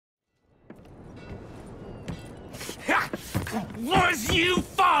Was you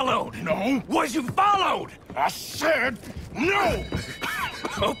followed? No. Was you followed? I said no!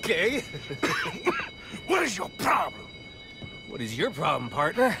 Okay. What is your problem? What is your problem,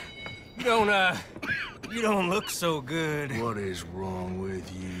 partner? You don't look so good. What is wrong with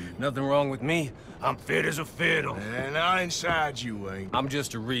you? Nothing wrong with me. I'm fit as a fiddle. And inside you ain't. I'm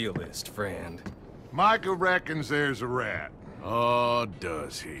just a realist, friend. Micah reckons there's a rat. Oh,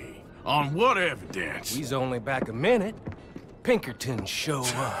 does he? On what evidence? He's only back a minute. Pinkertons show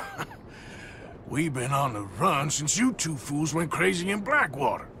up. We've been on the run since you two fools went crazy in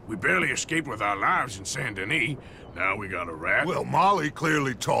Blackwater. We barely escaped with our lives in Saint Denis. Now we got a rat. Well, Molly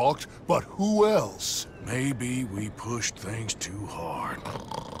clearly talked, but who else? Maybe we pushed things too hard.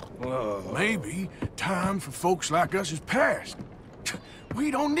 Whoa. Maybe time for folks like us is past.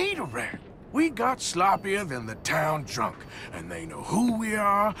 We don't need a rat. We got sloppier than the town drunk, and they know who we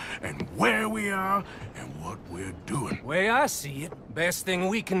are, and where we are, and what we're doing. Way I see it, best thing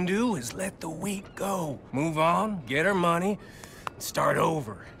we can do is let the wheat go. Move on, get our money, start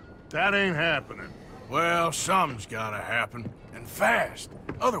over. That ain't happening. Well, something's gotta happen, and fast.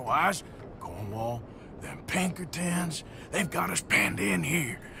 Otherwise, Cornwall, them Pinkertons, they've got us penned in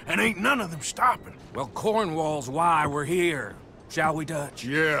here, and ain't none of them stopping. Well, Cornwall's why we're here. Shall we, Dutch?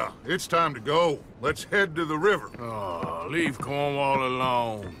 Yeah, it's time to go. Let's head to the river. Oh, leave Cornwall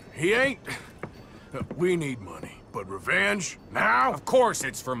alone. He ain't... We need money, but revenge, now? Of course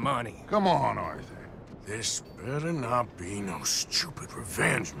it's for money. Come on, Arthur. This better not be no stupid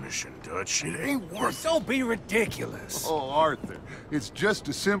revenge mission, Dutch. It ain't worth it. Don't be ridiculous. Oh, Arthur, it's just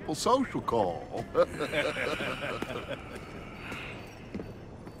a simple social call.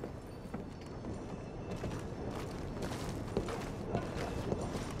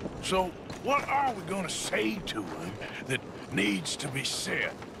 So, what are we gonna say to him that needs to be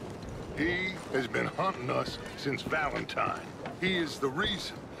said? He has been hunting us since Valentine. He is the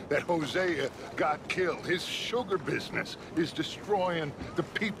reason that Hosea got killed. His sugar business is destroying the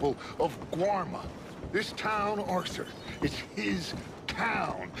people of Guarma. This town, Arthur, it's his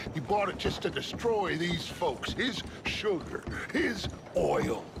town. He bought it just to destroy these folks. His sugar, his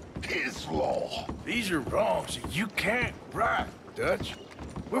oil, his law. These are wrongs that you can't right, Dutch.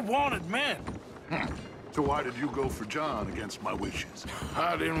 We're wanted men. So why did you go for John against my wishes?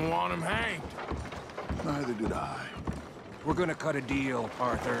 I didn't want him hanged. Neither did I. We're gonna cut a deal,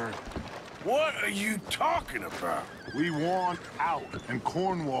 Arthur. What are you talking about? We want out, and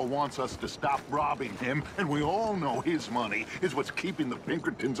Cornwall wants us to stop robbing him, and we all know his money is what's keeping the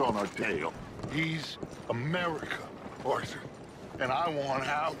Pinkertons on our tail. He's America, Arthur, and I want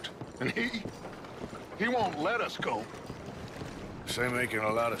out, and he won't let us go. This ain't making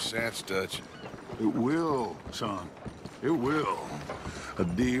a lot of sense, Dutch. It will, son. It will. A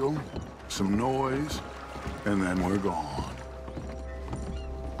deal, some noise, and then we're gone.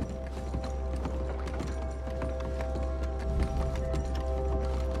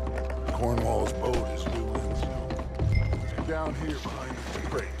 Cornwall's boat is due in soon. Down here behind the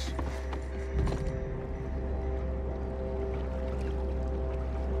crates.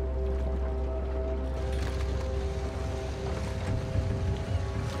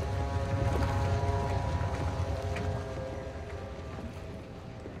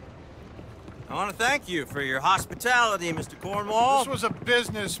 I want to thank you for your hospitality, Mr. Cornwall. This was a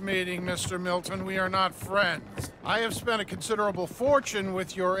business meeting, Mr. Milton. We are not friends. I have spent a considerable fortune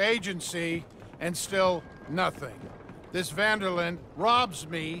with your agency, and still nothing. This Vanderland robs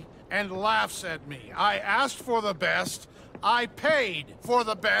me and laughs at me. I asked for the best. I paid for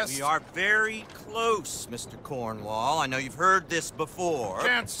the best. We are very close, Mr. Cornwall. I know you've heard this before.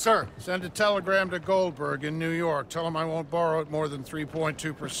 Chance, sir. Send a telegram to Goldberg in New York. Tell him I won't borrow at more than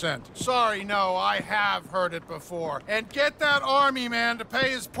 3.2%. Sorry, no, I have heard it before. And get that army man to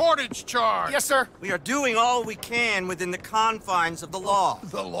pay his portage charge. Yes, sir. We are doing all we can within the confines of the law.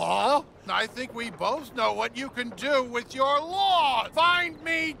 The law? I think we both know what you can do with your law. Find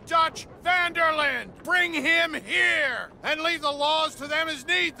me Dutch Vanderland. Bring him here. And leave the laws to them as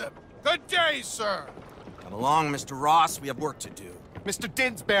need them. Good day, sir. Come along, Mr. Ross. We have work to do. Mr.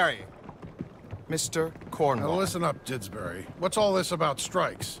 Didsbury. Mr. Cornwall. Now listen up, Didsbury. What's all this about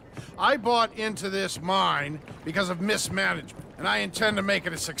strikes? I bought into this mine because of mismanagement, and I intend to make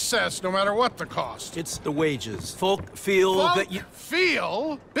it a success no matter what the cost. It's the wages. Folk feel that you...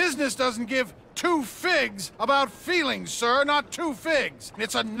 Feel? Business doesn't give two figs about feelings, sir, not two figs.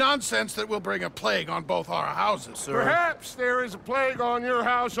 It's a nonsense that will bring a plague on both our houses, sir. Perhaps there is a plague on your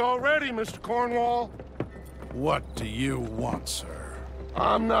house already, Mr. Cornwall. What do you want, sir?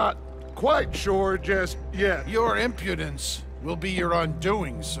 I'm not quite sure just yet. Your impudence will be your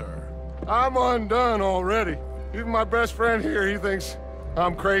undoing, sir. I'm undone already. Even my best friend here, he thinks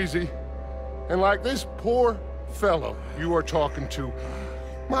I'm crazy. And like this poor fellow you are talking to,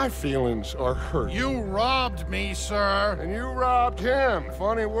 my feelings are hurt. You robbed me, sir. And you robbed him.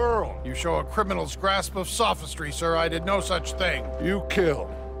 Funny world. You show a criminal's grasp of sophistry, sir. I did no such thing. You kill.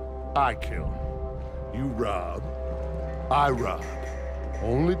 I kill. You rob. I rob.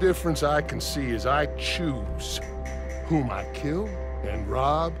 Only difference I can see is I choose whom I kill and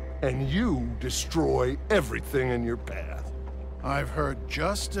rob, and you destroy everything in your path. I've heard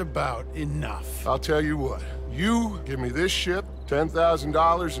just about enough. I'll tell you what. You give me this ship,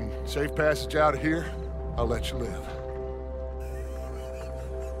 $10,000 and safe passage out of here, I'll let you live.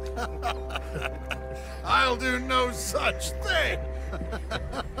 I'll do no such thing.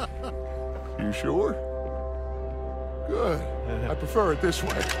 You sure? Good. I prefer it this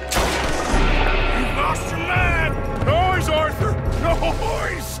way. You've lost your mind! Noise, Arthur!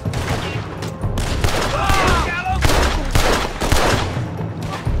 Noise!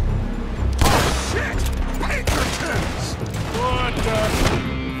 What the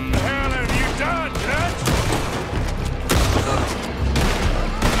hell have you done, Dutch?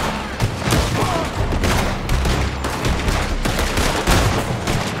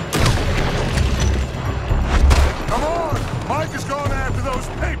 Come on! Micah's going after those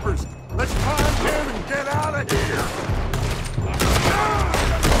papers! Let's find him and get out of here!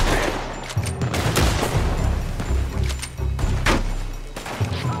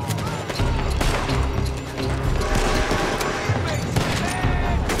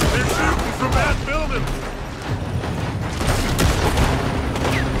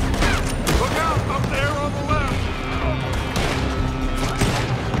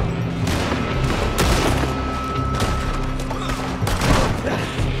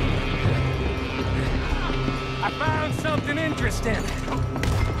 Interesting.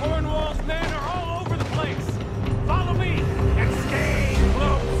 Cornwall's men are all over the place. Follow me and stay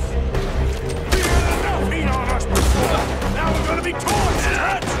close. We had enough heat on us before. Now we're gonna be torched,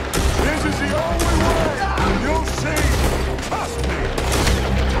 Dutch. This is the only way! You'll see! Trust me!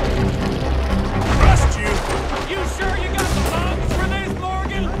 Trust you? You sure you got the lungs for this,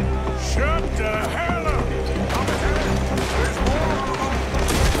 Morgan? Shut the hell up! There's more of them.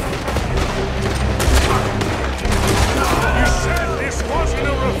 You said this wasn't a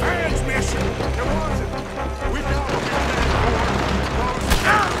revenge mission. It wasn't. We got to get that door closed.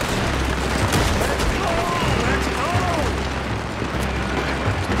 Let's go!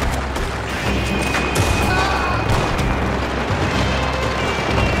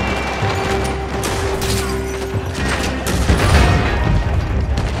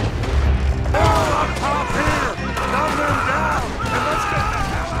 Up top here! Numb them down! And let's get the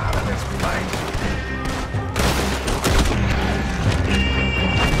hell out of this place!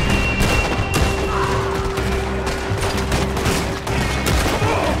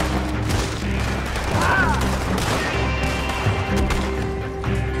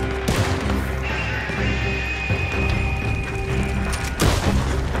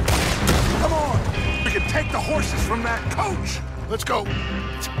 Come on! We can take the horses from that coach! Let's go!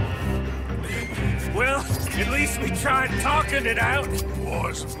 Well, at least we tried talking it out.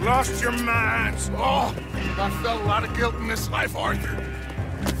 Boys have lost your minds. Oh, I felt a lot of guilt in this life, Arthur.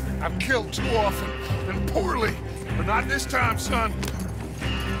 I've killed too often, and poorly, but not this time, son.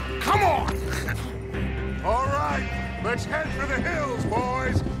 Come on! All right, let's head for the hills,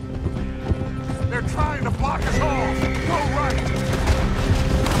 boys. They're trying to block us off. Go right.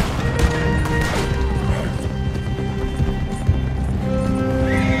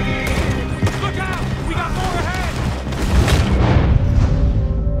 Look out! We got more ahead!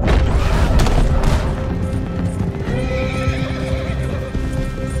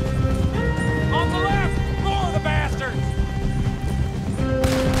 On the left! More of the bastards!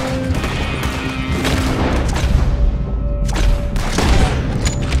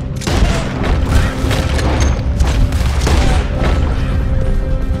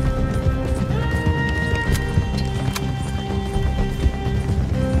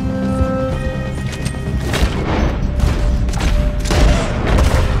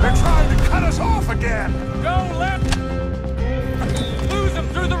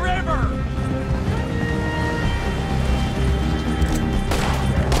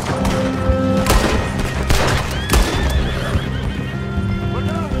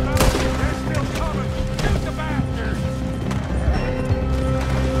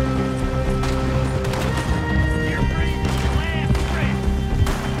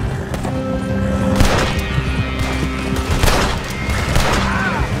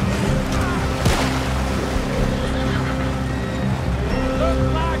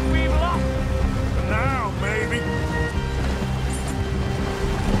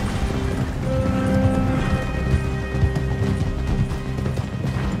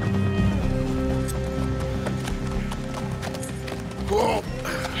 Oh.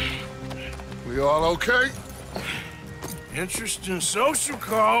 We all okay? Interesting social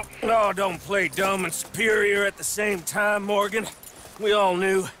call. Oh, don't play dumb and superior at the same time, Morgan. We all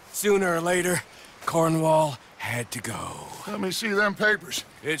knew, sooner or later, Cornwall had to go. Let me see them papers.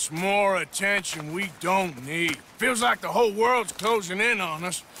 It's more attention we don't need. Feels like the whole world's closing in on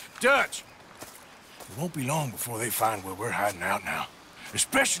us. Dutch, it won't be long before they find where we're hiding out now.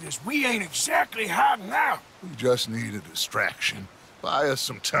 Especially as we ain't exactly hiding out. We just need a distraction. Buy us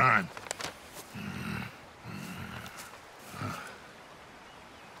some time.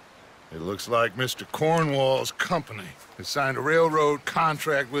 It looks like Mr. Cornwall's company has signed a railroad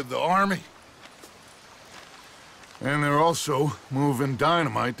contract with the army. And they're also moving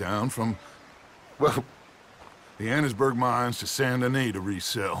dynamite down from, well, the Annesburg mines to Saint Denis to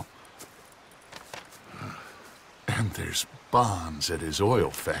resell. And there's bonds at his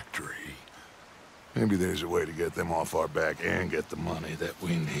oil factory. Maybe there's a way to get them off our back and get the money that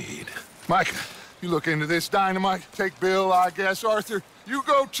we need. Micah, you look into this dynamite. Take Bill, I guess, Arthur. You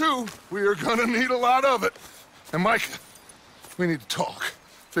go too. We are gonna need a lot of it. And Micah, we need to talk.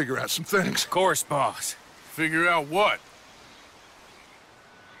 Figure out some things. Of course, boss. Figure out what?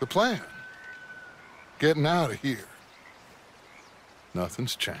 The plan. Getting out of here.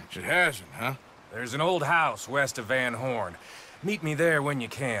 Nothing's changed. It hasn't, huh? There's an old house west of Van Horn. Meet me there when you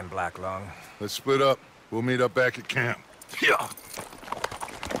can, Black Lung. Let's split up. We'll meet up back at camp. Yeah.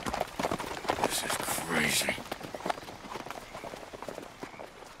 This is crazy.